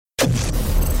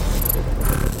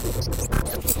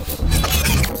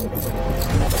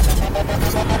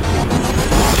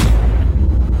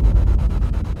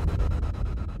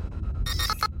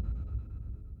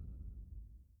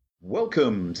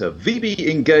welcome to VB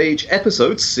Engage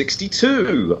episode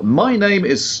 62. My name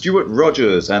is Stewart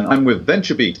Rogers and I'm with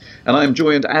VentureBeat, and I'm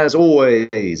joined as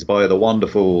always by the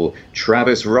wonderful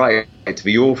Travis Wright,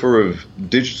 the author of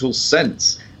Digital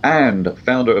Sense and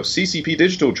founder of CCP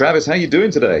Digital. Travis, how are you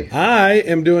doing today? I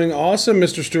am doing awesome,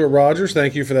 Mr. Stewart Rogers.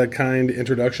 Thank you for that kind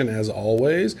introduction as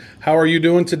always. How are you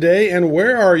doing today, and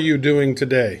where are you doing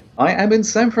today? I am in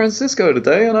San Francisco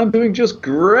today, and I'm doing just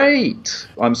great.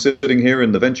 I'm sitting here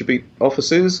in the VentureBeat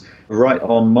offices right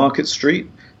on Market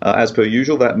Street. As per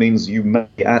usual, that means you may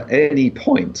at any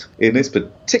point in this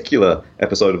particular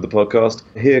episode of the podcast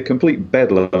hear complete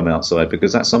bedlam outside,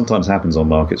 because that sometimes happens on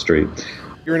Market Street.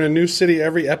 You're in a new city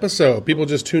every episode. People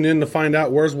just tune in to find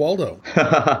out where's Waldo.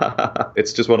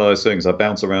 It's just one of those things. I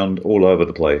bounce around all over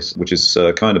the place, which is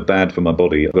kind of bad for my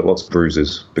body. I've got lots of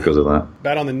bruises because of that.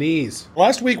 Bad on the knees.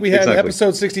 Last week we had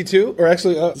episode 62, or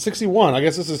actually 61. I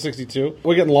guess this is 62.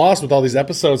 We're getting lost with all these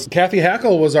episodes. Kathy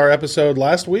Hackle was our episode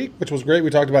last week, which was great.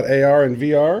 We talked about AR and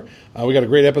VR. We got a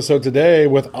great episode today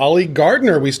with Oli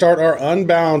Gardner. We start our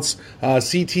Unbounce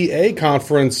CTA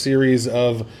conference series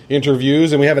of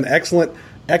interviews, and we have an excellent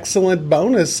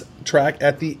bonus track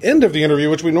at the end of the interview,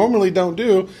 which we normally don't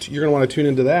do. You're going to want to tune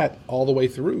into that all the way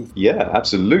through. Yeah,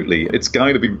 absolutely. It's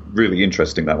going to be really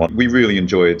interesting, that one. We really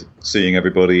enjoyed seeing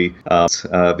everybody at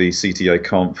the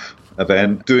CTAConf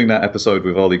event. Doing that episode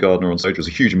with Oli Gardner on stage was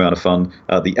a huge amount of fun.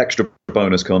 The extra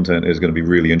bonus content is going to be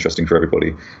really interesting for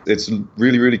everybody. It's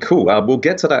really, really cool. We'll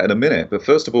get to that in a minute. But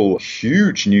first of all,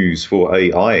 huge news for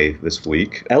AI this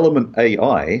week. Element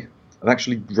AI have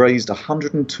actually raised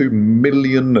 $102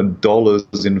 million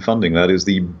in funding. That is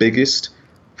the biggest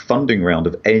funding round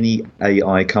of any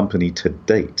AI company to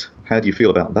date. How do you feel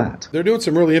about that? They're doing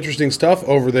some really interesting stuff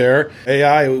over there.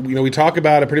 AI, we talk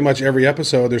about it pretty much every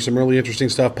episode. There's some really interesting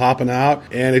stuff popping out.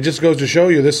 And it just goes to show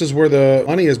you this is where the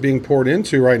money is being poured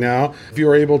into right now. If you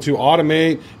are able to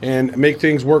automate and make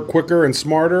things work quicker and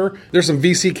smarter, there's some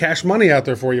VC cash money out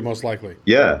there for you, most likely.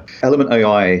 Yeah. Element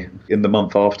AI, in the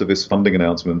month after this funding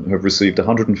announcement, have received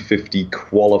 150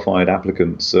 qualified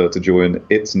applicants to join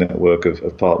its network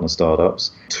of partner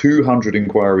startups, 200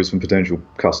 inquiries from potential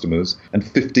customers, and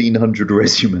 1,500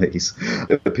 resumes.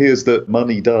 It appears that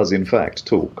money does, in fact,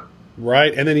 talk.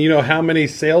 Right. And then you know how many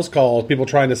sales calls, people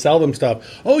trying to sell them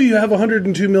stuff. Oh, you have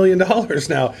 $102 million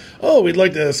now. Oh, we'd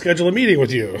like to schedule a meeting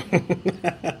with you.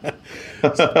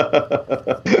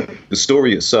 The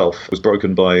story itself was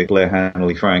broken by Blair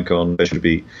Hanley-Frank on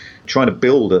VentureBeat, trying to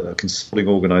build a consulting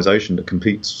organization that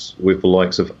competes with the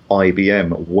likes of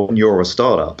IBM when you're a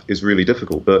startup is really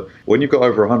difficult. But when you've got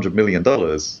over $100 million,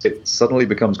 it suddenly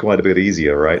becomes quite a bit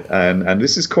easier, right? And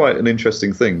this is quite an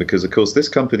interesting thing because, of course, this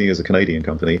company is a Canadian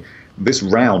company. This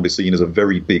round is seen as a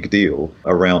very big deal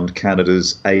around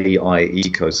Canada's AI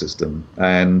ecosystem.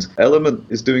 And Element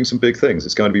is doing some big things.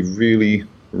 It's going to be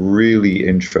really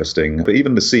interesting. But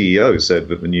even the CEO said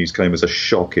that the news came as a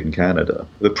shock in Canada.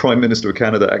 The Prime Minister of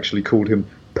Canada actually called him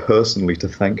personally to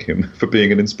thank him for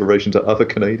being an inspiration to other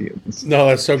Canadians. No,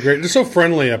 that's so great. They're so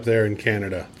friendly up there in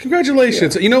Canada.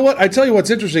 Congratulations. Yeah. You know what? I tell you what's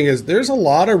interesting is there's a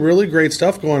lot of really great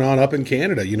stuff going on up in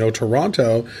Canada. You know,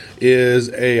 Toronto is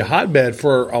a hotbed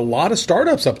for a lot of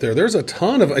startups up there. There's a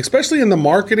ton of, especially in the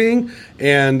marketing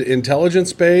and intelligence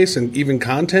space and even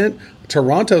content,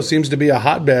 Toronto seems to be a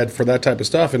hotbed for that type of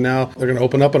stuff, and now they're going to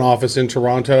open up an office in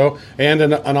Toronto and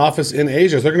an office in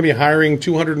Asia. So they're going to be hiring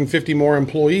 250 more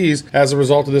employees as a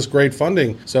result of this great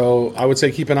funding. So I would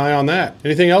say keep an eye on that.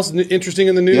 Anything else interesting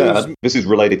in the news? Yeah, this is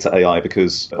related to AI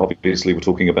because obviously we're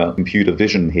talking about computer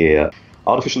vision here.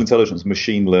 Artificial intelligence,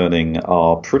 machine learning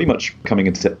are pretty much coming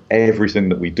into everything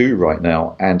that we do right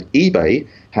now. And eBay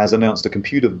has announced a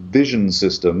computer vision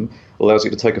system that allows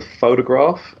you to take a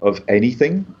photograph of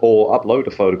anything or upload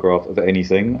a photograph of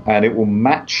anything, and it will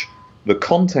match the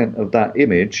content of that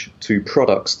image to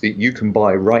products that you can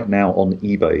buy right now on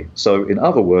eBay. So in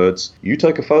other words, you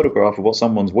take a photograph of what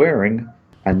someone's wearing,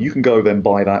 and you can go then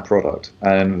buy that product.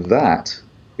 And that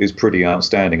is pretty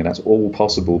outstanding, and that's all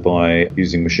possible by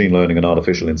using machine learning and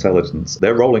artificial intelligence.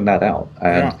 They're rolling that out,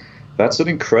 and that's an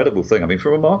incredible thing. I mean,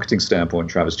 from a marketing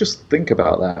standpoint, Travis, just think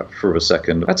about that for a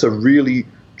second. That's a really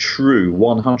true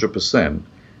 100%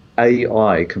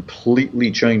 AI completely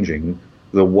changing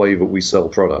the way that we sell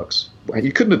products.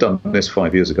 You couldn't have done this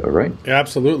 5 years ago, right?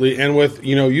 Absolutely. And with,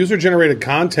 user-generated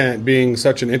content being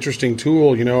such an interesting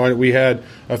tool, we had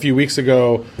a few weeks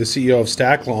ago the CEO of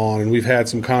StackLon, and we've had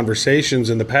some conversations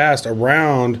in the past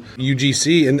around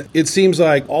UGC. And it seems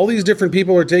like all these different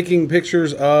people are taking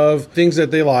pictures of things that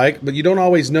they like, but you don't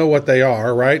always know what they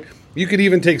are, right? You could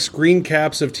even take screen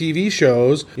caps of TV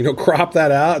shows, crop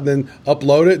that out and then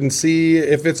upload it and see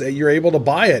if you're able to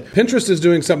buy it. Pinterest is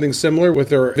doing something similar with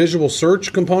their visual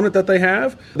search component that they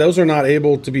have. Those are not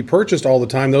able to be purchased all the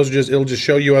time. It'll just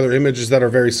show you other images that are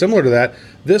very similar to that.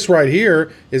 This right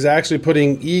here is actually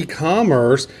putting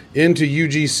e-commerce into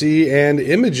UGC and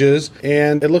images,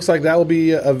 and it looks like that will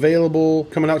be available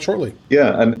coming out shortly.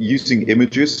 Yeah, and using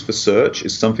images for search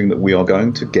is something that we are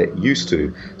going to get used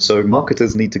to. So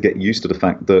marketers need to get used to the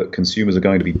fact that consumers are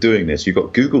going to be doing this. You've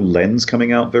got Google Lens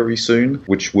coming out very soon,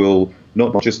 which will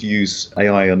not just use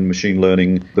AI and machine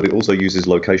learning, but it also uses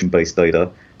location-based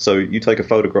data. So you take a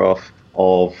photograph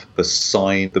of the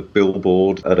sign, the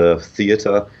billboard at a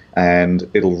theater, and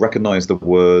it'll recognize the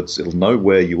words, it'll know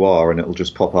where you are, and it'll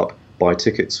just pop up, buy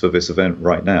tickets for this event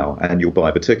right now, and you'll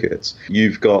buy the tickets.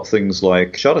 You've got things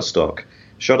like Shutterstock.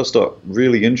 Shutterstock,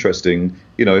 really interesting.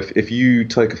 If you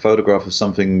take a photograph of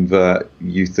something that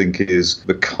you think is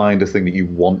the kind of thing that you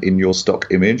want in your stock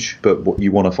image, but what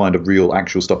you want to find a real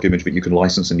actual stock image that you can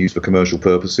license and use for commercial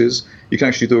purposes, you can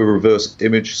actually do a reverse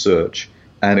image search,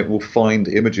 and it will find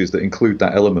images that include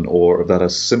that element or that are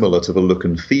similar to the look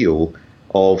and feel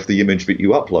of the image that you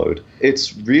upload.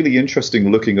 It's really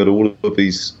interesting looking at all of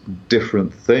these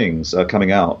different things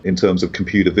coming out in terms of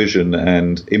computer vision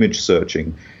and image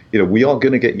searching. We are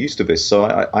going to get used to this. So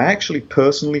I actually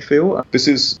personally feel this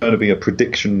is going to be a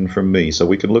prediction from me. So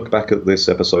we can look back at this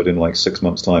episode in like 6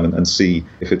 months' time and see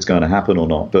if it's going to happen or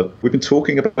not. But we've been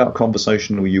talking about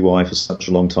conversational UI for such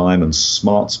a long time, and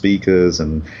smart speakers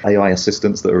and AI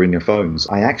assistants that are in your phones.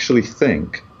 I actually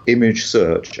think image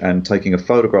search and taking a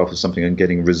photograph of something and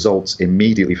getting results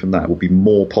immediately from that will be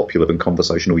more popular than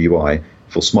conversational UI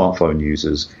for smartphone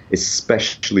users,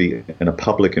 especially in a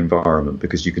public environment,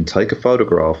 because you can take a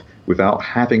photograph without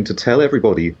having to tell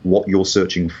everybody what you're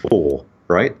searching for,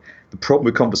 right? The problem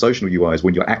with conversational UI is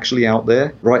when you're actually out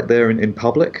there, right there in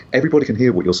public, everybody can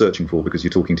hear what you're searching for because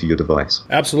you're talking to your device.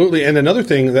 Absolutely. And another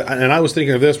thing, and I was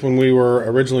thinking of this when we were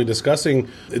originally discussing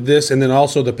this, and then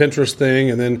also the Pinterest thing,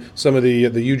 and then some of the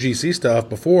UGC stuff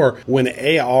before, when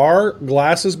AR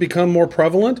glasses become more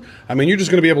prevalent, you're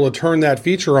just going to be able to turn that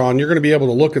feature on. You're going to be able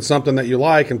to look at something that you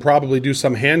like and probably do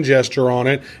some hand gesture on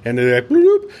it, and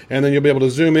then you'll be able to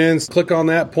zoom in, click on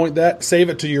that, point that, save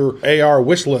it to your AR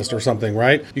wish list or something,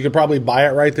 right? You could probably buy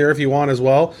it right there if you want as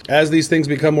well. As these things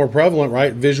become more prevalent,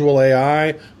 right, visual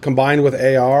AI combined with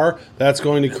AR, that's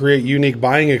going to create unique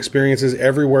buying experiences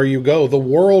everywhere you go. The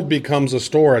world becomes a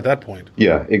store at that point.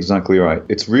 Yeah, exactly right.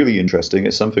 It's really interesting.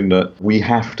 It's something that we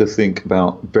have to think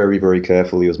about very, very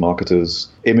carefully as marketers.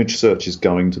 Image search is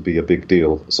going to be a big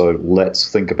deal. So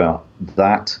let's think about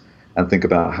that and think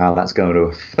about how that's going to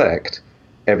affect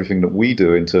everything that we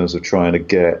do in terms of trying to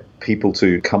get people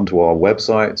to come to our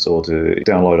websites or to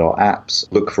download our apps,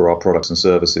 look for our products and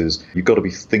services. You've got to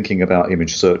be thinking about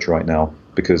image search right now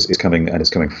because it's coming, and it's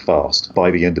coming fast.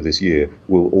 By the end of this year,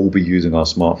 we'll all be using our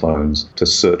smartphones to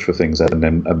search for things and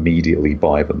then immediately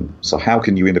buy them. So how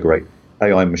can you integrate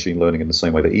AI and machine learning in the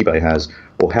same way that eBay has?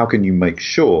 Or how can you make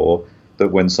sure that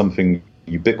when something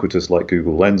ubiquitous like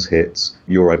Google Lens hits,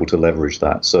 you're able to leverage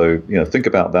that? So, think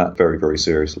about that very, very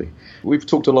seriously. We've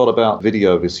talked a lot about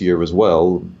video this year as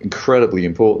well, incredibly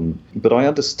important, but I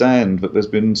understand that there's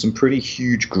been some pretty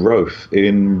huge growth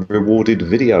in rewarded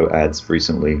video ads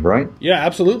recently, right? Yeah,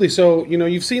 absolutely. So,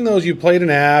 you've seen those, you played an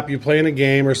app, you play in a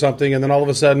game or something, and then all of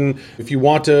a sudden, if you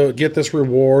want to get this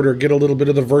reward or get a little bit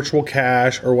of the virtual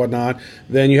cash or whatnot,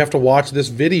 then you have to watch this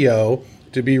video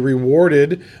to be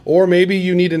rewarded, or maybe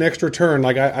you need an extra turn.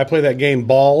 Like I play that game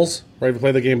Balls, right? You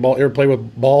play the game Ball. Ever play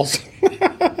with balls?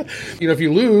 If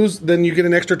you lose, then you get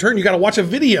an extra turn. You got to watch a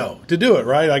video to do it,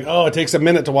 right? Like, it takes a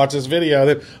minute to watch this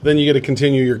video, then you get to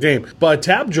continue your game. But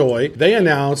Tapjoy, they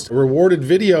announced rewarded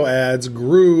video ads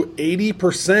grew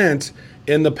 80%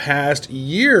 in the past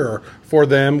year for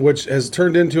them, which has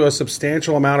turned into a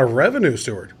substantial amount of revenue,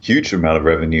 Stewart. Huge amount of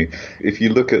revenue. If you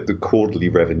look at the quarterly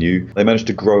revenue, they managed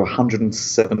to grow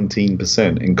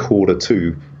 117% in quarter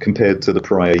two compared to the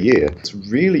prior year. It's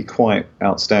really quite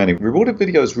outstanding. Rewarded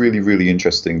video is really, really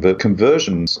interesting. The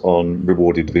conversions on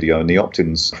rewarded video and the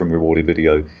opt-ins from rewarded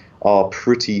video are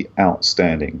pretty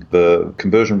outstanding. The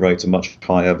conversion rates are much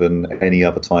higher than any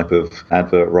other type of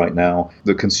advert right now.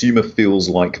 The consumer feels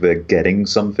like they're getting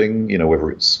something,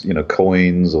 whether it's,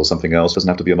 coins or something else. It doesn't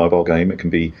have to be a mobile game. It can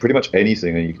be pretty much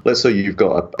anything. And let's say you've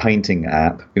got a painting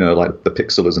app, like the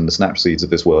Pixelers and the Snapseeds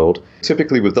of this world.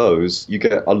 Typically with those, you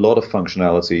get a lot of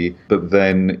functionality, but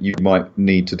then you might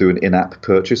need to do an in-app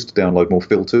purchase to download more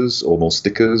filters or more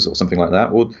stickers or something like that.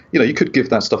 Or, you could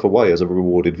give that stuff away as a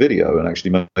rewarded video and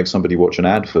actually make somebody watch an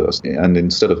ad first, and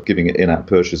instead of giving it in-app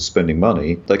purchase, spending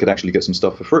money, they could actually get some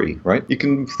stuff for free, right? You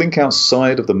can think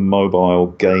outside of the mobile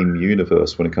game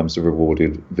universe when it comes to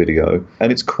rewarded video,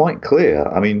 and it's quite clear.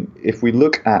 I mean, if we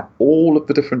look at all of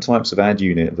the different types of ad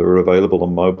unit that are available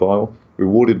on mobile,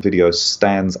 rewarded video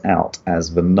stands out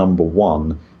as the number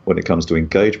one when it comes to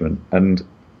engagement, and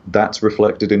that's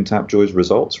reflected in Tapjoy's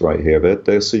results right here.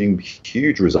 They're seeing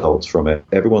huge results from it.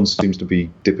 Everyone seems to be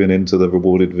dipping into the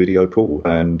rewarded video pool,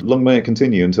 and long may it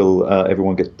continue until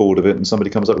everyone gets bored of it and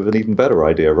somebody comes up with an even better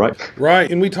idea, right?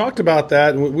 Right, and we talked about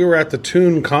that. We were at the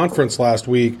Tune conference last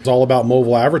week. It's all about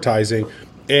mobile advertising.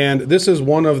 And this is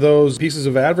one of those pieces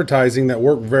of advertising that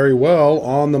work very well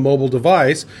on the mobile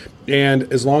device.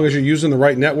 And as long as you're using the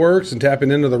right networks and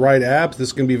tapping into the right apps,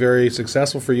 this can be very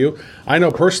successful for you. I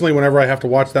know personally, whenever I have to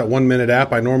watch that 1 minute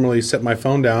app, I normally set my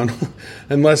phone down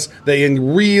unless they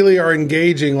really are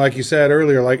engaging, like you said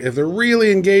earlier. Like if they're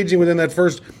really engaging within that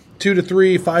first 2 to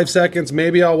 3, 5 seconds,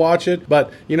 maybe I'll watch it. But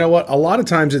you know what? A lot of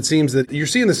times it seems that you're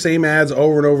seeing the same ads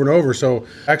over and over and over. So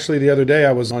actually the other day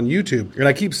I was on YouTube and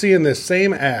I keep seeing this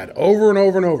same ad over and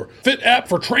over and over. Fit app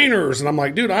for trainers. And I'm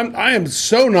like, dude, I am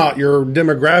so not your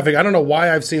demographic. I don't know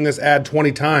why I've seen this ad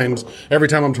 20 times every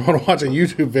time I'm trying to watch a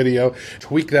YouTube video.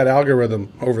 Tweak that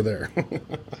algorithm over there.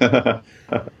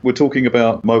 We're talking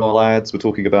about mobile ads. We're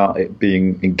talking about it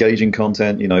being engaging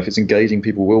content. You know, if it's engaging,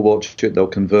 people will watch it. They'll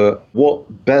convert.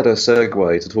 What better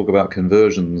segue to talk about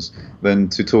conversions than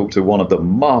to talk to one of the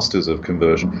masters of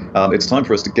conversion? It's time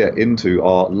for us to get into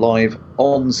our live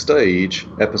on stage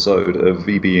episode of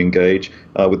VB Engage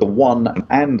with the one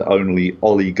and only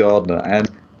Oli Gardner. And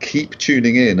keep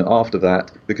tuning in after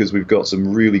that because we've got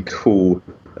some really cool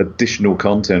additional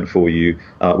content for you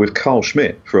with Carl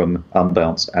Schmidt from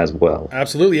Unbounce as well.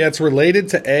 Absolutely. Yeah, it's related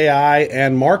to AI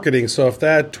and marketing. So if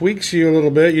that tweaks you a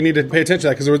little bit, you need to pay attention to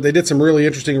that because they did some really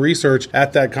interesting research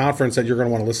at that conference that you're going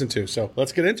to want to listen to. So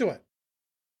let's get into it.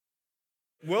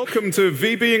 Welcome to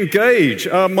VB Engage.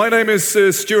 My name is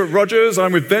Stewart Rogers.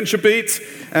 I'm with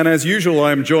VentureBeat, and as usual,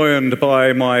 I'm joined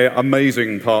by my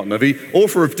amazing partner, the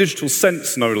author of Digital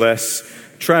Sense, no less,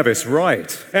 Travis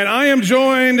Wright. And I am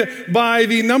joined by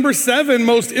the number 7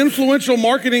 most influential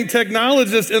marketing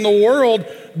technologist in the world,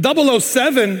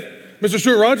 007, Mr.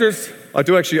 Stewart Rogers. I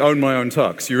do actually own my own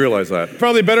tux. You realize that?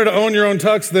 Probably better to own your own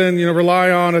tux than, rely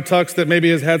on a tux that maybe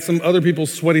has had some other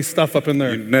people's sweaty stuff up in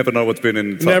there. You never know what's been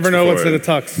in tux. Never know what's in a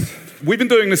tux. We've been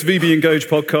doing this VB Engage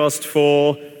podcast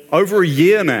for over a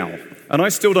year now, and I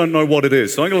still don't know what it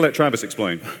is, so I'm going to let Travis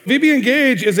explain. VB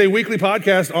Engage is a weekly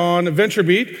podcast on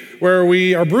VentureBeat where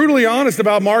we are brutally honest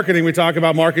about marketing. We talk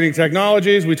about marketing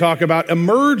technologies. We talk about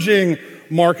emerging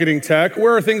marketing tech.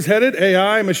 Where are things headed?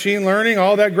 AI, machine learning,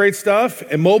 all that great stuff.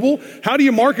 And mobile. How do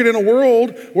you market in a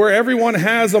world where everyone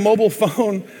has a mobile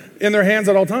phone in their hands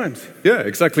at all times? Yeah,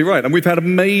 exactly right. And we've had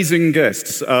amazing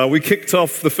guests. We kicked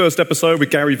off the first episode with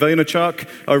Gary Vaynerchuk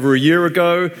over a year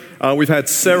ago. We've had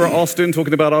Sarah Austin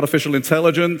talking about artificial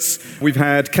intelligence. We've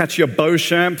had Katya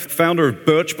Beauchamp, founder of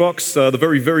Birchbox, the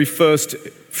very, very first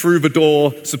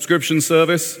through-the-door subscription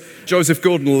service. Joseph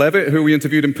Gordon-Levitt, who we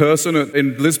interviewed in person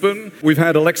in Lisbon. We've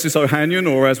had Alexis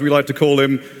Ohanian, or as we like to call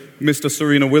him, Mr.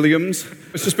 Serena Williams.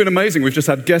 It's just been amazing. We've just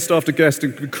had guest after guest,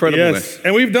 incredibleness. Yes,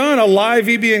 and we've done a live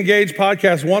VB Engage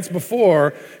podcast once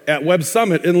before at Web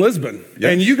Summit in Lisbon.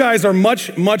 Yes. And you guys are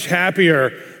much, much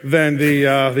happier than the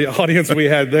audience we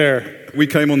had there. We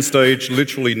came on stage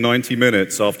literally 90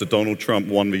 minutes after Donald Trump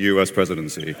won the US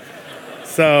presidency.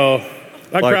 So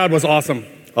that crowd was awesome.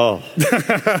 Oh.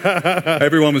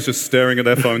 Everyone was just staring at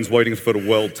their phones, waiting for the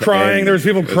world to crying. end. There was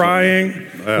people crying.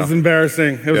 Yeah. It was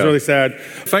embarrassing. It was really sad.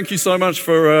 Thank you so much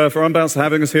for Unbounce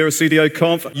having us here at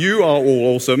CTAConf. You are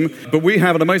all awesome, but we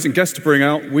have an amazing guest to bring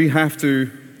out. We have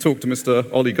to talk to Mr.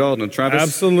 Oli Gardner. Travis?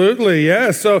 Absolutely,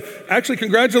 yeah. So actually,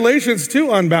 congratulations to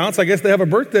Unbounce. I guess they have a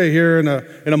birthday here in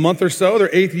a month or so, their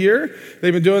 8th year.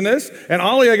 They've been doing this. And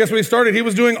Oli, I guess when he started, he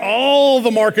was doing all the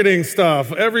marketing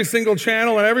stuff, every single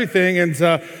channel and everything. And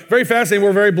very fascinating.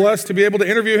 We're very blessed to be able to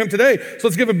interview him today. So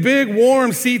let's give a big,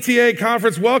 warm CTA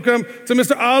conference welcome to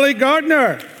Mr. Oli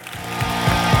Gardner.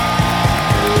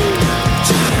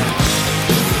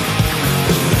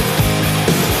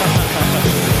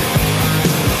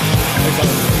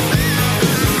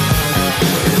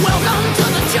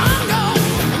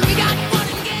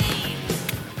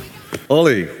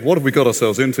 Oli, what have we got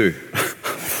ourselves into?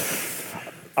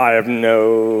 I have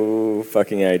no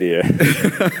fucking idea.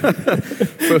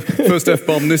 First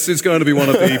F-bomb, this is going to be one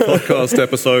of the podcast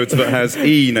episodes that has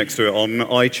E next to it on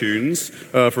iTunes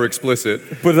for explicit.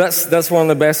 But that's one of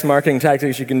the best marketing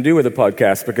tactics you can do with a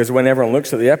podcast, because when everyone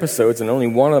looks at the episodes and only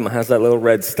one of them has that little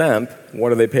red stamp, what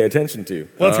do they pay attention to?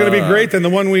 Well, it's going to be great then. The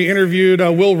one we interviewed,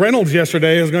 Will Reynolds,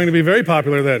 yesterday is going to be very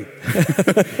popular then.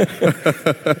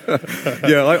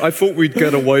 Yeah, I thought we'd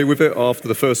get away with it after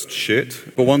the first shit,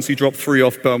 but once he dropped 3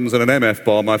 F-bombs and an MF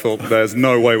bomb, I thought there's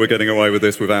no way we're getting away with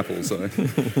this with Apple. So,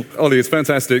 Oli, it's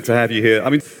fantastic to have you here. I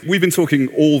mean, we've been talking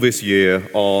all this year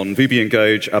on VB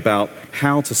Engage about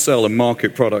how to sell and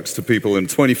market products to people in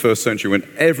the 21st century when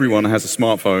everyone has a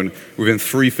smartphone within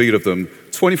 3 feet of them,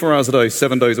 24 hours a day,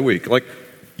 7 days a week. Like,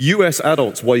 US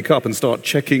adults wake up and start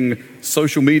checking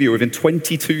social media within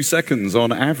 22 seconds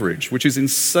on average, which is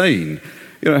insane.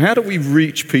 You know, how do we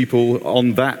reach people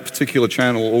on that particular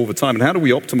channel all the time? And how do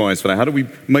we optimize for that? How do we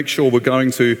make sure we're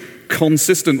going to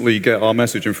consistently get our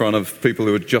message in front of people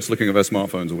who are just looking at their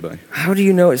smartphones all day? How do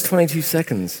you know it's 22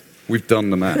 seconds? We've done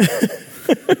the math.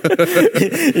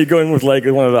 You're going with like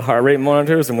one of the heart rate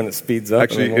monitors, and when it speeds up.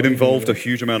 Actually, it involved a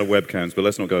huge amount of webcams, but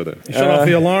let's not go there. You shut off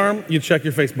the alarm, you check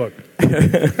your Facebook.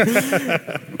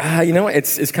 You know what?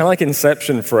 It's kind of like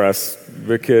Inception for us,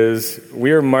 because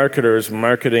we're marketers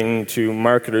marketing to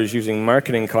marketers using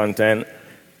marketing content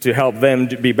to help them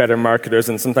be better marketers,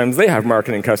 and sometimes they have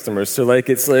marketing customers. So like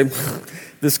it's like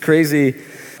this crazy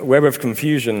web of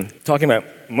confusion. Talking about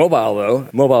mobile though,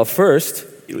 mobile first.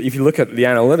 If you look at the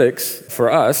analytics, for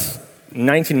us,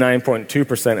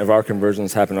 99.2% of our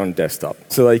conversions happen on desktop.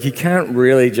 So like you can't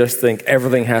really just think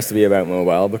everything has to be about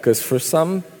mobile, because for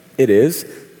some it is,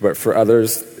 but for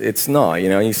others it's not. You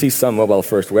know, you see some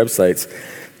mobile-first websites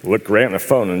look great on a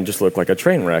phone and just look like a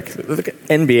train wreck. Look at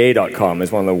NBA.com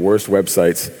is one of the worst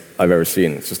websites I've ever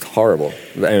seen. It's just horrible.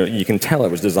 You can tell it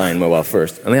was designed mobile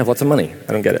first, and they have lots of money.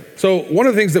 I don't get it. So one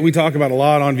of the things that we talk about a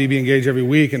lot on VB Engage every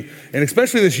week, and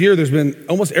especially this year, there's been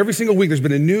almost every single week, there's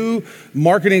been a new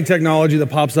marketing technology that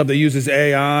pops up that uses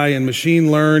AI and machine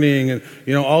learning and,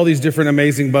 you know, all these different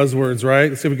amazing buzzwords, right?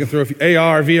 Let's see if we can throw a few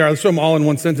AR, VR, let's throw them all in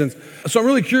one sentence. So I'm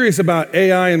really curious about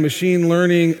AI and machine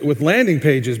learning with landing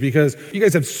pages, because you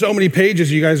guys have so many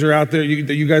pages you guys are out there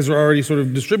that you guys are already sort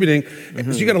of distributing.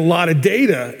 So you got a lot of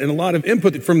data and a lot of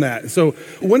input from that. So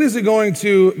when is it going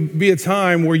to be a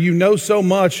time where you know so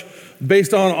much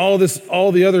based on all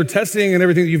the other testing and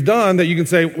everything that you've done, that you can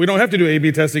say, we don't have to do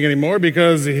A/B testing anymore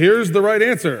because here's the right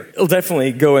answer? It'll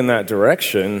definitely go in that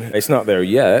direction. It's not there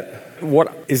yet.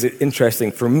 What is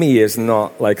interesting for me is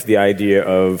not like the idea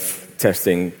of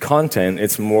testing content,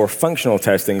 it's more functional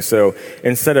testing. So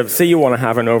instead of, say you want to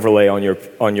have an overlay on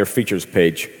your features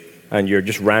page, and you're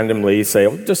just randomly say,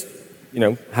 oh, just, you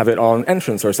know, have it on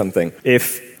entrance or something.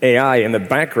 If AI in the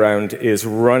background is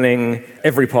running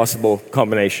every possible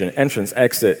combination, entrance,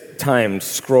 exit, timed,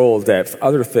 scroll depth,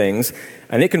 other things,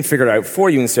 and it can figure it out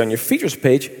for you and say on your features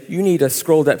page, you need a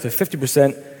scroll depth of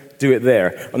 50%, do it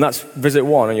there. And that's visit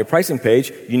 1. On your pricing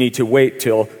page, you need to wait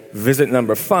till visit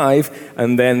number 5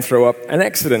 and then throw up an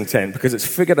exit intent, because it's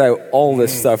figured out all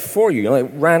this stuff for you.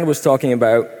 Like Rand was talking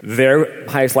about, their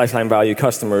highest lifetime value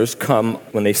customers come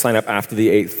when they sign up after the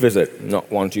 8th visit,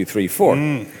 not 1, 2, 3, 4.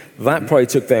 That probably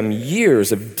took them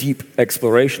years of deep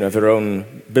exploration of their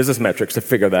own business metrics to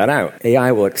figure that out.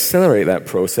 AI will accelerate that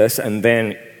process and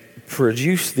then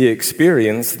produce the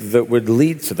experience that would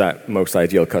lead to that most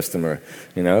ideal customer,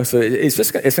 you know? So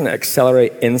it's going to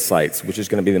accelerate insights, which is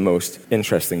going to be the most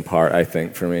interesting part, I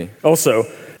think, for me. Also,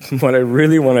 what I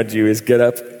really want to do is get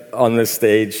up on this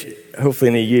stage, hopefully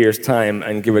in a year's time,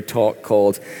 and give a talk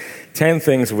called 10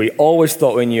 things we always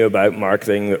thought we knew about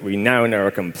marketing that we now know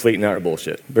are complete and utter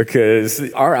bullshit.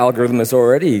 Because our algorithm is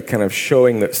already kind of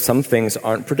showing that some things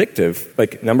aren't predictive,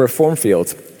 like number of form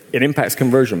fields. It impacts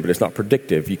conversion, but it's not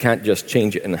predictive. You can't just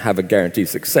change it and have a guaranteed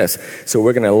success. So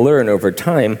we're going to learn over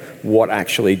time what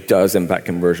actually does impact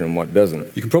conversion and what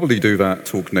doesn't. You can probably do that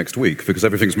talk next week, because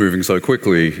everything's moving so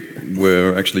quickly.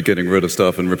 We're actually getting rid of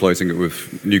stuff and replacing it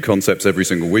with new concepts every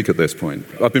single week at this point.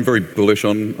 I've been very bullish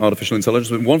on artificial intelligence,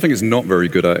 but one thing it's not very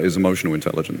good at is emotional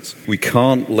intelligence. We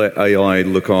can't let AI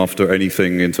look after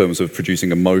anything in terms of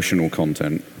producing emotional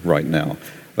content right now.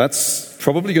 That's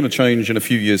probably going to change in a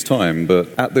few years' time, but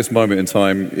at this moment in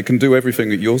time, it can do everything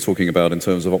that you're talking about in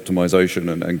terms of optimization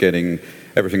and getting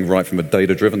everything right from a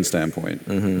data-driven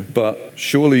standpoint. But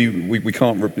surely we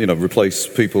can't replace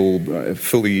people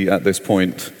fully at this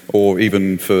point, or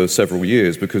even for several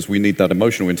years, because we need that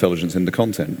emotional intelligence in the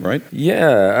content, right?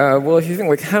 Yeah. Well, if you think,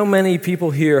 like, how many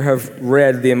people here have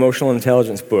read the emotional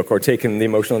intelligence book or taken the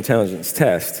emotional intelligence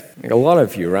test? Like, a lot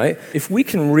of you, right? If we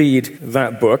can read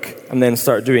that book and then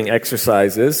start doing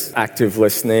exercises, active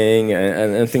listening,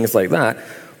 and things like that,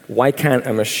 why can't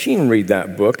a machine read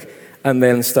that book and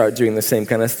then start doing the same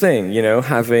kind of thing,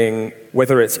 having,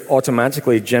 whether it's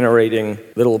automatically generating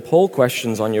little poll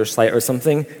questions on your site or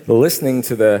something, listening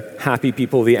to the happy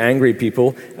people, the angry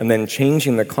people, and then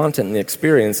changing the content and the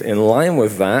experience in line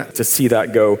with that to see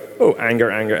that go, oh,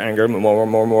 anger,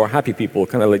 more happy people,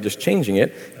 kind of like just changing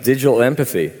it. Digital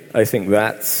empathy, I think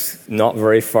that's not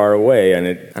very far away,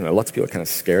 and I know lots of people are kind of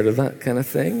scared of that kind of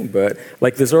thing, but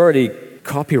like there's already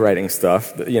copywriting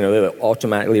stuff, that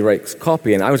automatically writes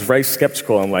copy, and I was very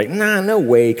skeptical. I'm like, no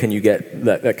way can you get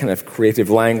that kind of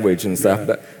creative language and stuff,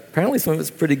 but apparently some of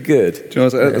it's pretty good. Do you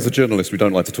know, as a journalist, we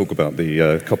don't like to talk about the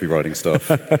copywriting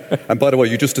stuff. And by the way,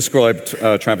 you just described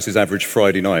Travis's average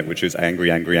Friday night, which is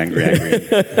angry.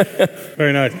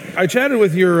 Very nice. I chatted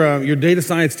with your data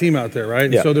science team out there,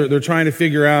 right? Yeah. So they're trying to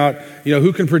figure out,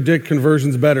 who can predict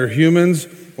conversions better, humans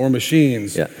or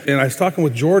machines. Yeah. And I was talking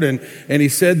with Jordan, and he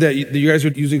said that you guys are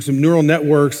using some neural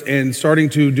networks and starting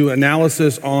to do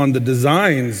analysis on the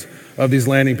designs of these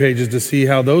landing pages to see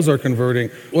how those are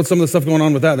converting. What's some of the stuff going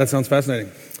on with that? That sounds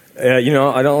fascinating. I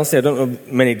don't know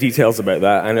many details about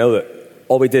that. I know that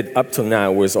all we did up till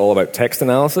now was all about text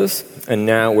analysis, and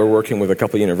now we're working with a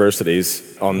couple of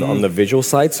universities on the visual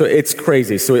side. So it's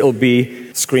crazy. So it'll be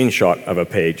screenshot of a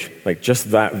page, like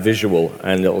just that visual,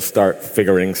 and it'll start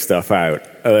figuring stuff out,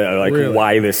 Really?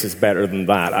 Why this is better than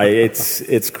that.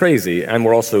 It's crazy. And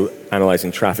we're also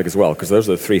analyzing traffic as well, because those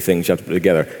are the three things you have to put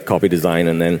together: copy, design,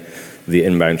 and then the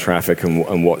inbound traffic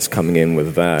and what's coming in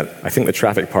with that. I think the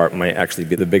traffic part might actually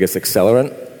be the biggest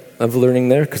accelerant of learning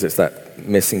there, because it's that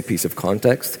missing piece of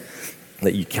context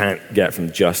that you can't get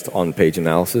from just on-page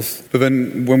analysis. But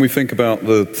then when we think about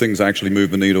the things that actually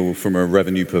move the needle from a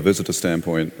revenue per visitor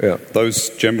standpoint, those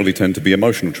generally tend to be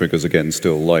emotional triggers again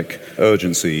still, like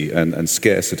urgency and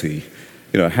scarcity.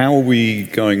 How are we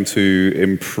going to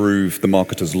improve the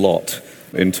marketer's lot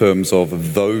in terms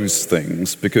of those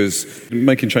things? Because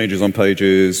making changes on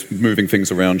pages, moving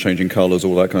things around, changing colors,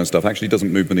 all that kind of stuff actually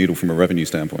doesn't move the needle from a revenue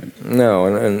standpoint. No,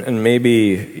 and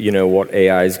maybe, what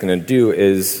AI is going to do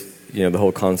is, the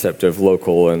whole concept of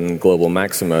local and global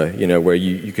maxima, where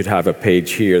you could have a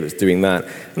page here that's doing that,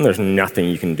 and there's nothing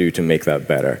you can do to make that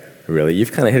better. Really,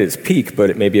 you've kind of hit its peak,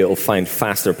 but maybe it'll find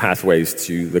faster pathways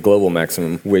to the global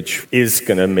maximum, which is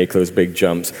going to make those big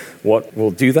jumps. What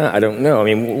will do that? I don't know. I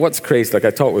mean, what's crazy, like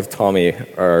I talked with Tommy,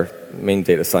 our main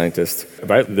data scientist,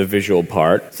 about the visual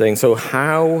part, saying, so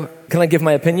how can I give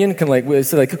my opinion?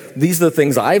 These are the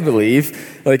things I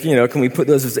believe. Can we put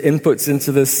those as inputs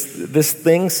into this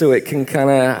thing so it can kind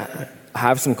of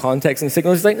have some context and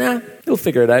signals? He's like, nah, it'll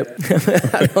figure it out.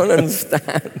 I don't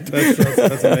understand.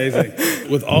 That's amazing.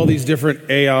 With all these different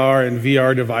AR and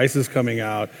VR devices coming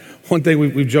out, one thing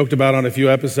we've joked about on a few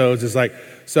episodes is like,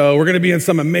 so we're going to be in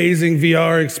some amazing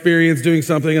VR experience doing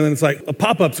something, and then it's like a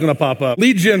pop-up's going to pop up.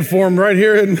 Lead gen form right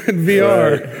here in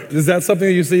VR. Right. Is that something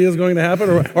that you see is going to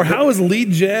happen? Or how is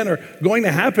lead gen going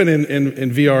to happen in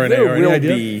VR and AR? There will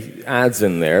be ads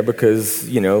in there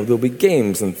because, there'll be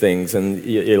games and things, and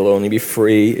it'll only be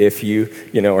free if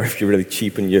or if you're really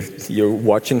cheap and you're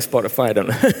watching Spotify, I don't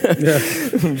know.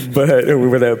 But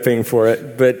without paying for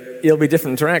it. But it'll be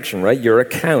different interaction, right? Your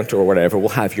account or whatever will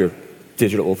have your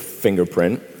digital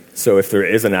fingerprint. So if there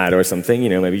is an ad or something,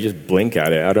 maybe you just blink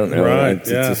at it. I don't know. Right,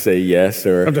 to say yes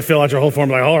or... You have to fill out your whole form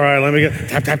like, all right, let me get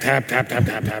tap, tap, tap, tap, tap,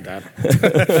 tap, tap, tap.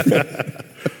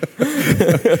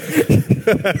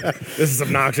 This is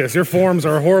obnoxious. Your forms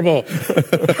are horrible.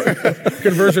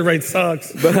 Conversion rate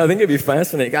sucks. But I think it'd be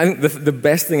fascinating. I think the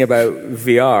best thing about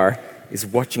VR is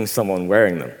watching someone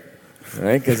wearing them.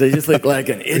 Right? Because they just look like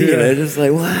an idiot. They're just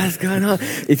like, what's going on?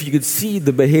 If you could see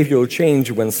the behavioral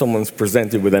change when someone's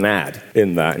presented with an ad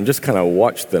in that, and just kind of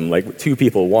watch them, like two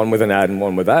people, one with an ad and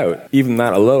one without, even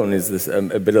that alone is this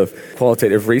a bit of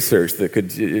qualitative research that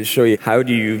could show you how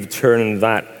do you turn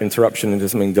that interruption into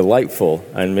something delightful,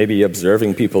 and maybe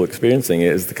observing people experiencing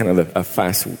it is a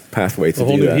fast pathway to do that. A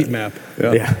whole new heat map.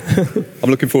 Yeah. I'm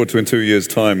looking forward to in 2 years'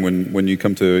 time when you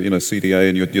come to CDA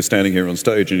and you're standing here on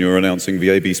stage and you're announcing the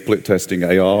A/B split testing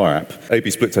AR app, A/B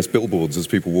split test billboards as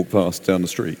people walk past down the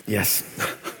street. Yes.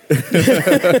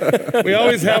 We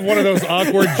always have one of those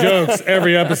awkward jokes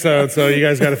every episode, so you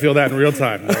guys got to feel that in real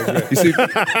time. You see,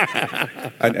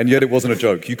 and yet it wasn't a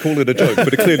joke. You call it a joke,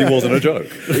 but it clearly wasn't a joke.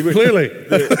 Clearly.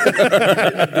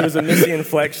 There was a missing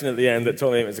inflection at the end that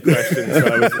told me it was a question, so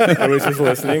I was just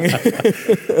listening.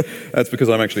 That's because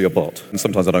I'm actually a bot, and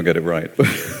sometimes I don't get it right.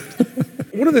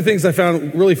 One of the things I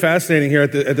found really fascinating here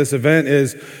at this event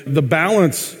is the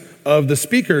balance of the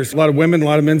speakers. A lot of women, a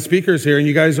lot of men speakers here, and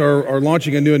you guys are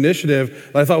launching a new initiative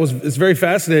that I thought it's very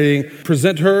fascinating.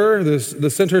 Present Her, the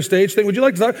center stage thing. Would you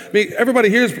like to talk? I mean, everybody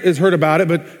here has heard about it,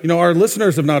 but our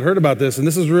listeners have not heard about this, and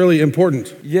this is really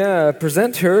important. Yeah,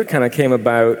 Present Her kind of came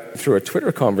about through a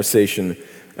Twitter conversation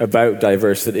about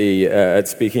diversity at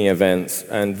speaking events,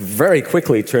 and very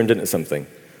quickly turned into something.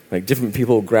 Like, different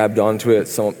people grabbed onto it.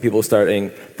 Some people starting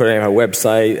putting on a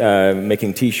website,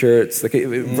 making T-shirts. Like, it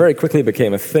very quickly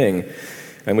became a thing,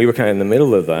 and we were kind of in the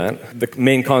middle of that. The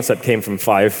main concept came from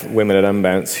 5 women at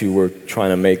Unbounce who were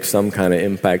trying to make some kind of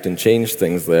impact and change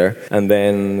things there, and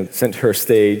then Sent Her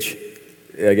Stage,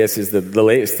 I guess, is the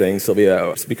latest thing. So it'll be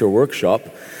a speaker workshop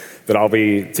that I'll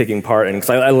be taking part in,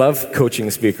 because I love coaching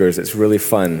speakers. It's really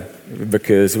fun,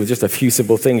 because with just a few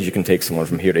simple things, you can take someone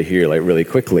from here to here, like, really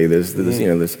quickly. There's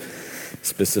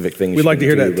specific things. We'd like to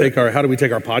hear that. How do we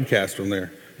take our podcast from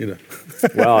there?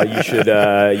 Well,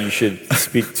 you should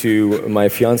speak to my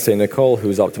fiancée Nicole,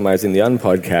 who's optimizing the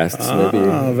Unpodcast. So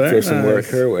maybe throw some work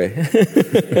her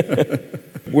way.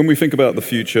 When we think about the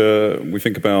future, we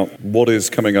think about what is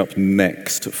coming up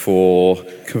next for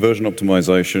conversion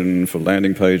optimization, for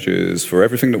landing pages, for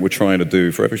everything that we're trying to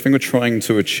do, for everything we're trying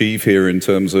to achieve here in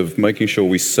terms of making sure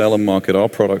we sell and market our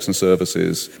products and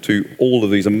services to all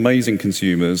of these amazing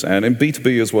consumers, and in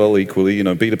B2B as well equally.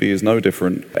 B2B is no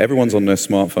different. Everyone's on their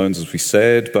smartphones, as we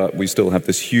said, but we still have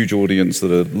this huge audience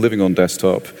that are living on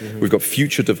desktop. Mm-hmm. We've got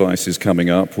future devices coming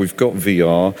up. We've got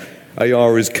VR.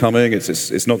 AR is coming.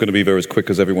 It's not going to be very as quick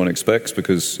as everyone expects,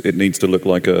 because it needs to look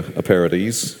like a pair of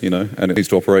these, and it needs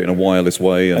to operate in a wireless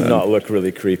way. And not look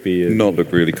really creepy. Not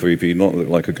look really creepy, not look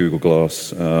like a Google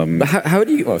Glass. But how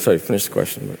do you... Oh, sorry, finish the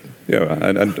question. But. Yeah,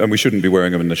 and we shouldn't be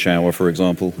wearing them in the shower, for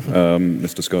example,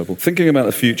 Mr. Scoble. Thinking about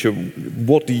the future,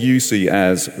 what do you see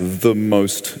as the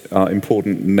most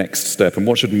important next step, and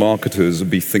what should marketers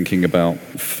be thinking about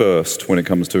first when it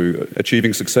comes to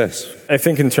achieving success? I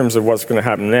think in terms of what's going to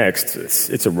happen next,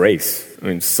 it's a race. I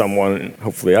mean, someone,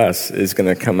 hopefully us, is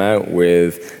going to come out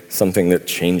with something that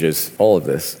changes all of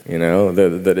this,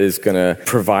 that is going to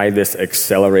provide this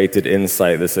accelerated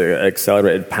insight, this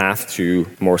accelerated path to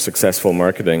more successful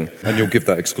marketing. And you'll give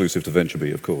that exclusive to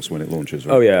VentureBee, of course, when it launches,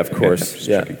 right? Oh, yeah, of course.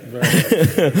 Yeah.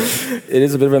 It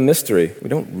is a bit of a mystery. We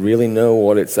don't really know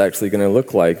what it's actually going to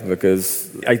look like,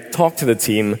 because I talked to the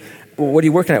team. What are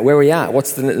you working at? Where are we at?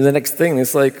 What's the next thing?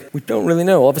 It's like, we don't really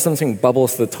know. All of a sudden, something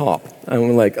bubbles to the top. And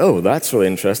we're like, oh, that's really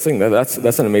interesting. That's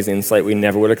an amazing insight we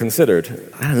never would have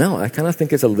considered. I don't know. I kind of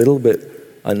think it's a little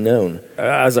bit unknown.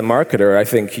 As a marketer, I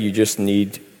think you just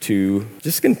need to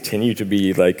just continue to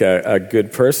be like a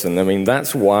good person. I mean,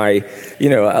 that's why,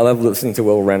 I love listening to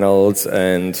Will Reynolds,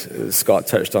 and Scott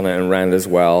touched on it, and Rand as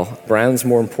well. Brand's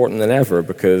more important than ever,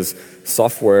 because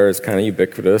software is kind of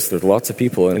ubiquitous. There's lots of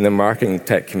people in the marketing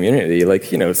tech community, like,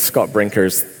 Scott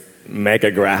Brinker's mega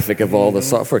graphic of all the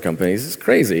software companies. It's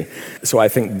crazy. So I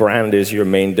think brand is your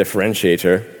main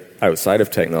differentiator outside of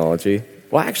technology.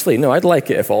 Well, actually, no, I'd like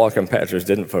it if all our competitors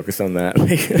didn't focus on that.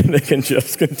 They can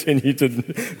just continue to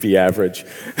be average.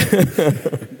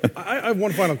 I have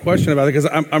one final question about it, because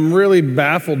I'm really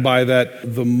baffled by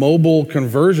that, the mobile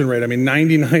conversion rate. I mean,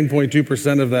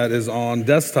 99.2% of that is on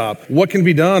desktop. What can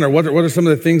be done, or what are some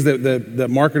of the things that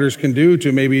marketers can do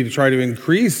to maybe try to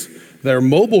increase their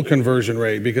mobile conversion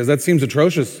rate? Because that seems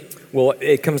atrocious. Well,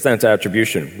 it comes down to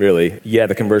attribution, really. Yeah,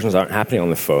 the conversions aren't happening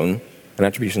on the phone. And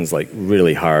attribution's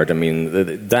really hard. I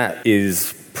mean, that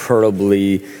is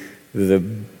probably the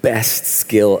best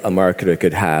skill a marketer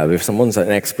could have. If someone's an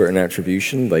expert in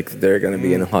attribution, they're going to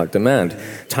be in hot demand.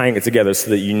 Tying it together so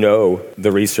that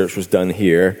the research was done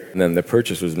here and then the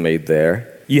purchase was made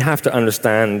there. You have to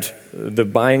understand the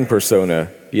buying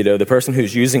persona. The person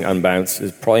who's using Unbounce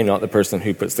is probably not the person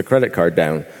who puts the credit card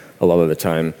down a lot of the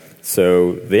time.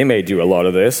 So they may do a lot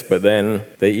of this, but then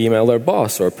they email their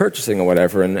boss or purchasing or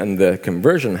whatever, and the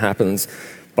conversion happens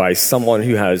by someone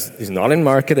who's not in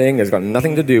marketing, has got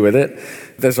nothing to do with it.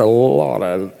 There's a lot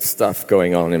of stuff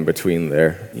going on in between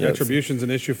there. Attribution's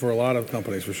an issue for a lot of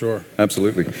companies, for sure.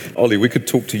 Absolutely. Oli, we could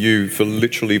talk to you for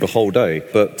literally the whole day,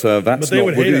 but that's not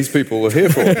what these people are here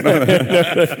for.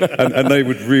 and they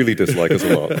would really dislike us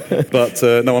a lot. But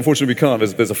no, unfortunately we can't.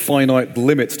 There's a finite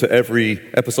limit to every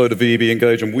episode of VEB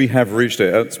Engage, and we have reached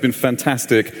it. It's been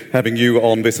fantastic having you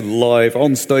on this live,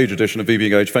 on-stage edition of VEB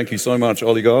Engage. Thank you so much,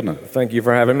 Oli Gardner. Thank you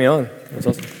for having me on. That's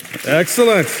awesome.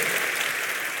 Excellent.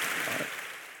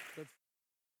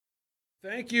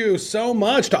 Thank you so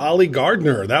much to Oli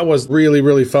Gardner. That was really,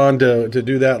 really fun to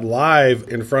do that live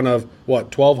in front of,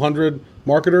 1,200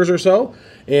 marketers or so.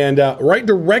 And right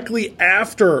directly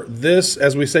after this,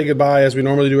 as we say goodbye, as we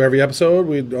normally do every episode,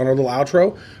 on our little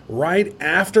outro, right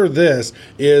after this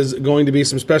is going to be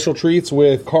some special treats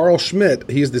with Carl Schmidt.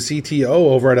 He's the CTO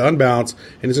over at Unbounce,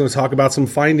 and he's going to talk about some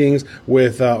findings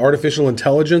with artificial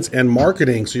intelligence and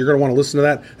marketing. So you're going to want to listen to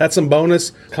that. That's some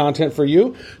bonus content for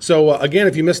you. So again,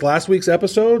 if you missed last week's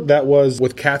episode, that was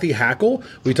with Kathy Hackle.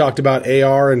 We talked about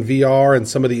AR and VR and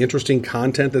some of the interesting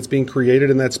content that's being created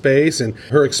in that space and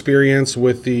her experience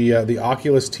with the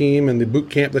Oculus team and the boot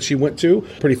camp that she went to.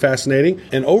 Pretty fascinating.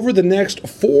 And over the next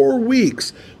 4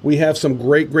 weeks, we have some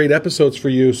great episodes for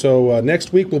you. So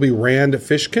next week will be Rand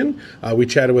Fishkin. We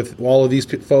chatted with all of these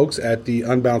folks at the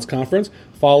Unbounce conference,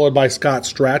 followed by Scott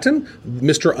Stratton,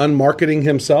 Mr. Unmarketing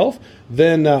himself.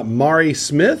 Then Mari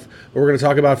Smith. We're going to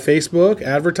talk about Facebook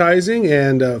advertising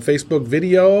and Facebook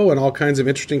video and all kinds of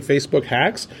interesting Facebook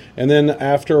hacks. And then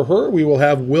after her, we will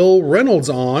have Will Reynolds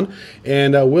on.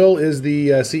 And Will is the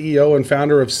CEO and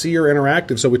founder of Seer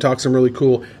Interactive. So we talk some really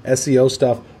cool SEO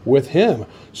stuff with him.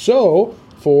 So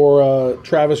for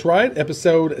Travis Wright,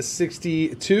 episode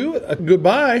 62,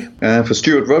 goodbye. And for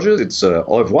Stewart Rogers, it's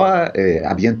au revoir et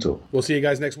à bientôt. We'll see you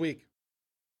guys next week.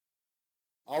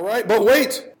 All right, but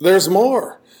wait, there's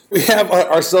more. We have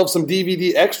ourselves some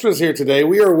DVD extras here today.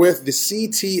 We are with the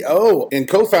CTO and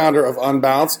co-founder of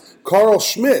Unbounce, Carl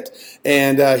Schmidt.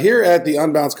 And here at the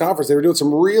Unbounce conference, they were doing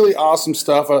some really awesome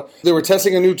stuff. They were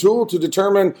testing a new tool to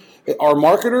determine are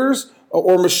marketers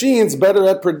or machines better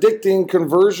at predicting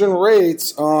conversion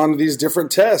rates on these different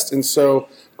tests. And so,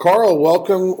 Carl,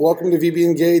 welcome to VB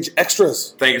Engage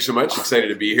Extras. Thank you so much. Excited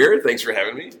to be here. Thanks for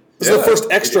having me. This is the first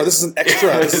extra. This is an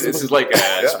extra. This is like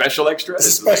a special extra. This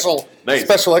is special. Nice.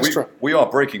 Special extra. We are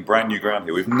breaking brand new ground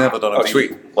here. We've never done a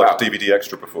DVD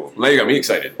extra before. Now you got me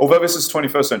excited. Although this is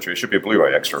 21st century, it should be a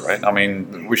Blu-ray extra, right? I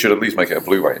mean, we should at least make it a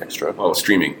Blu-ray extra. Oh,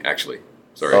 streaming, actually.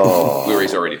 Sorry.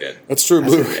 Blu-ray's already dead. That's true.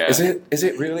 Blu-ray. Yeah. Is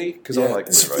it really? Because I like Blu-ray.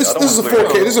 This is a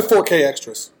 4K. This is a 4K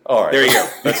extras. All right. There you go.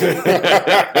 That's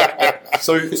it.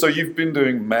 So you've been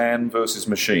doing man versus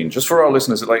machine. Just for our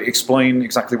listeners, explain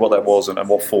exactly what that was and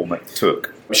what form it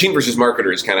took. Machine versus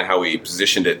marketer is kind of how we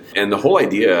positioned it. And the whole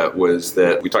idea was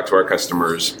that we talked to our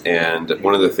customers, and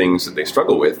one of the things that they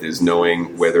struggle with is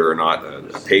knowing whether or not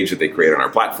a page that they create on our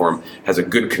platform has a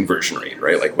good conversion rate,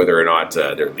 right? Like whether or not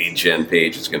their lead gen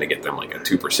page is going to get them like a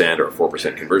 2% or a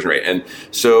 4% conversion rate. And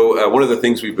so one of the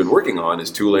things we've been working on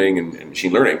is tooling and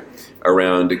machine learning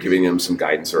around giving them some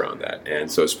guidance around that.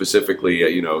 And so specifically,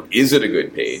 is it a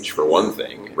good page for one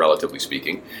thing, relatively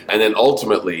speaking? And then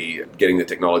ultimately getting the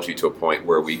technology to a point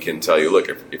where we can tell you, look,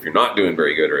 if you're not doing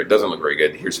very good or it doesn't look very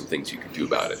good, here's some things you can do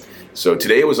about it. So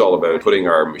today was all about putting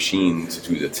our machines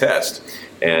to the test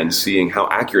and seeing how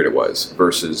accurate it was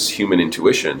versus human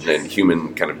intuition and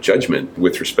human kind of judgment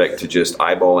with respect to just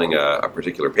eyeballing a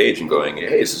particular page and going,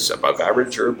 hey, is this above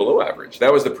average or below average?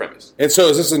 That was the premise. And so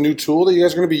is this a new tool that you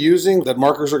guys are going to be using that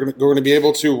marketers are going to be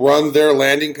able to run their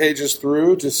landing pages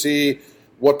through to see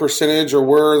what percentage or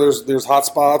where there's hot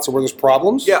spots or where there's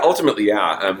problems? Yeah, ultimately,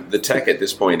 yeah. The tech at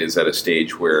this point is at a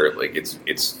stage where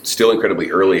it's still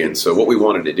incredibly early, and so what we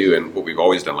wanted to do and what we've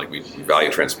always done, we value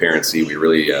transparency. We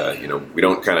really, we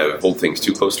don't kind of hold things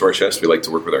too close to our chest. We like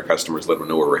to work with our customers, let them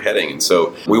know where we're heading, and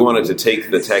so we wanted to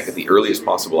take the tech at the earliest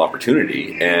possible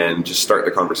opportunity and just start the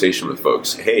conversation with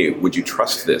folks. Hey, would you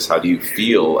trust this? How do you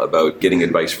feel about getting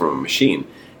advice from a machine?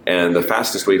 And the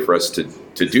fastest way for us to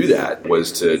do that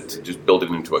was to just build it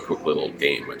into a quick little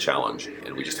game, a challenge.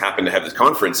 And we just happened to have this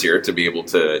conference here to be able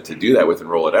to do that with and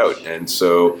roll it out. And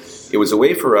so it was a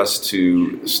way for us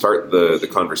to start the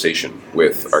conversation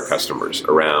with our customers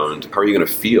around how are you going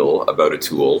to feel about a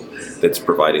tool that's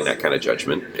providing that kind of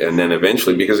judgment. And then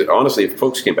eventually, because honestly, if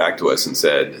folks came back to us and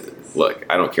said, look,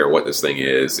 I don't care what this thing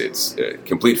is, it's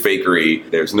complete fakery,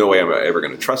 there's no way I'm ever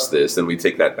going to trust this, then we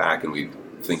take that back and we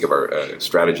think of our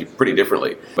strategy pretty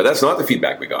differently. But that's not the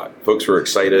feedback we got. Folks were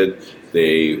excited.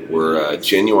 They were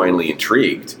genuinely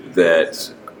intrigued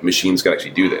that machines could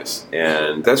actually do this.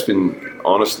 And that's been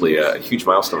honestly a huge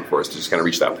milestone for us to just kind of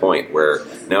reach that point where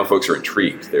now folks are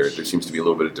intrigued. There seems to be a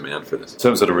little bit of demand for this. In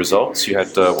terms of the results, you had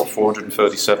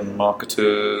 437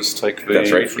 marketers take the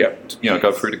that's right.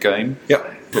 Go through the game. Yeah.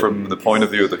 From the point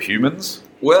of view of the humans.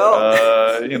 Well,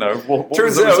 what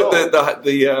turns was the out that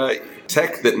the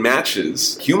tech that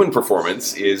matches human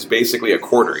performance is basically a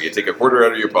quarter. You take a quarter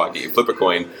out of your pocket, you flip a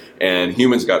coin, and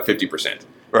humans got 50%.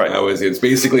 Right. It's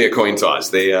basically a coin toss.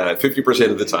 They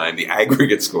 50% of the time, the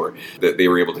aggregate score that they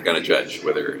were able to kind of judge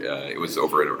whether it was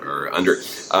over or under.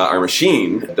 Our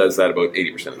machine does that about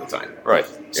 80% of the time. Right.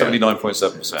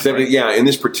 79.7%. Right? Yeah, in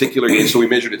this particular game, so we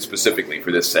measured it specifically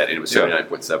for this set, and it was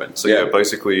 79.7. So yeah,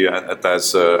 basically,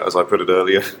 as I put it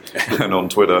earlier, and on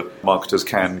Twitter, marketers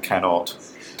cannot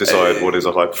decide what is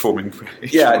a high-performing.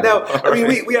 Yeah, now, I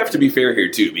mean, we have to be fair here,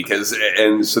 too, because,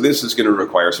 and so this is going to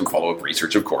require some follow-up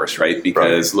research, of course, right?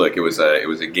 Because, look, it was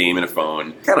a game and a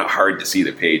phone, kind of hard to see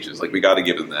the pages. Like, we got to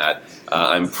give them that.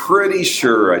 I'm pretty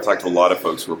sure I talked to a lot of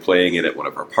folks who were playing it at one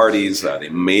of our parties. They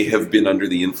may have been under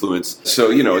the influence. So,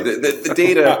 the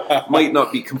data might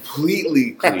not be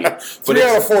completely clean. But 3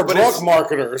 out of 4 drug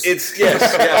marketers.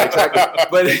 Exactly.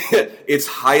 But it's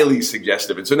highly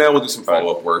suggestive. And so now we'll do some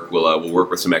follow-up work. We'll work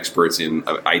with some experts in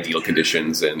ideal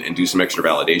conditions and do some extra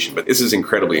validation. But this is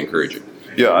incredibly encouraging.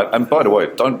 Yeah, and by the way,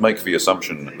 don't make the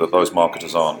assumption that those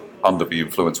marketers aren't under the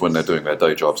influence when they're doing their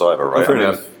day jobs either, right? Fair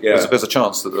enough. Yeah. There's a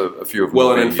chance that a few of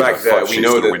them and in fact, we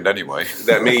know that wind anyway.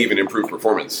 That may even improve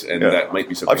performance, and that might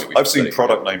be something I've seen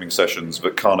product naming sessions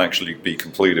that can't actually be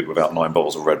completed without 9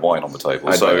 bottles of red wine on the table.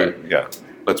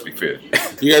 Let's be fair.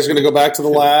 You guys are going to go back to the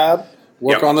lab,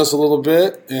 work on this a little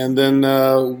bit, and then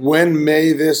when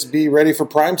may this be ready for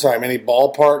prime time? Any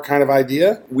ballpark kind of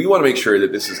idea? We want to make sure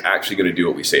that this is actually going to do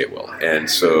what we say it will. And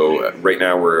so right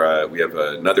now we have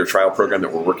another trial program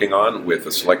that we're working on with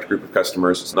a select group of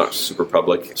customers. It's not super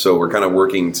public. So we're kind of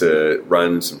working to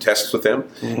run some tests with them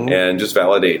and just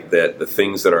validate that the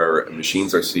things that our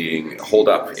machines are seeing hold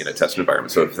up in a test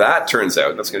environment. So if that turns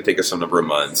out, that's going to take us some number of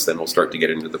months, then we'll start to get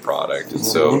into the product. And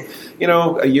so,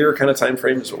 a year kind of time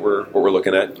frame is what we're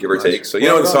looking at, give or take. So, in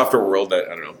the software world, I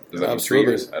don't know. Does that mean 3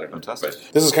 years? I don't know.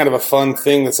 Fantastic. This is kind of a fun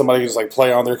thing that somebody can just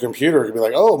play on their computer. It could be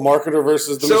like, oh, marketer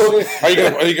versus the machine.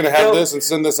 Are you going to have this and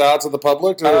send this out to the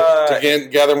public to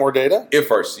gather more data?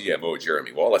 If our CMO,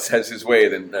 Jeremy Wallace, has his way,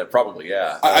 then probably,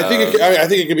 yeah. I think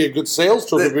it could be a good sales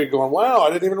tool to be going, wow, I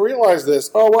didn't even realize this.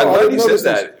 Oh, wow, I'm I glad didn't you notice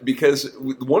said this. that, because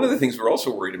one of the things we're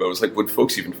also worried about is, would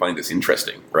folks even find this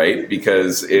interesting, right?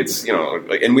 Because it's,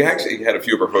 and we actually had a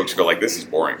few of our folks go, this is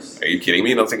boring. Are you kidding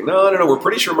me? And I was like, no, we're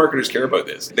pretty sure marketers care about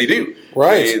this. They do.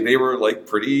 Right. They were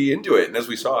pretty into it. And as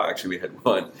we saw, actually, we had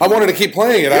one. I wanted to keep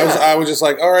playing it. Yeah. I was just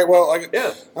like, all right, well, I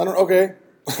don't, okay.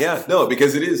 Yeah, no,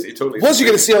 because it totally. Plus, you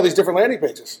get to see all these different landing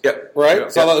pages. Yeah. Right? Yeah.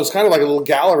 So it was kind of like a little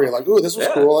gallery, ooh, this was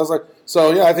cool. I was like,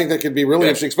 I think that could be really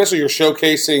interesting, especially you're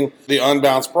showcasing the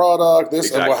Unbounce product, and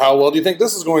how well do you think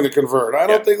this is going to convert? I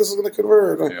don't think this is going to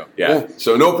convert. Yeah.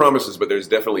 So no promises, but there's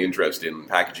definitely interest in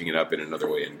packaging it up in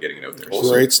another way and getting it out there.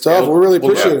 Awesome. Great stuff. We really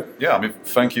appreciate it. Yeah,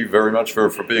 thank you very much for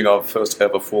being our first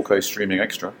ever 4K streaming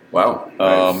extra. Wow.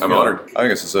 I'm honored. I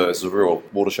think this is a real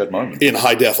watershed moment. In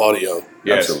high-def audio.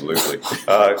 Yes. Absolutely.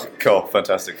 Carl,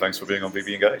 fantastic. Thanks for being on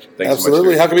BB Engage. Thanks Absolutely.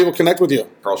 so much. How can people connect with you?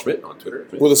 Carl Schmidt on Twitter.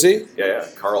 With a C? Yeah.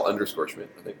 Carl_Schmidt,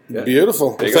 I think. Yeah.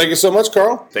 Beautiful. Thank you so much,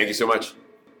 Carl. Thank you so much.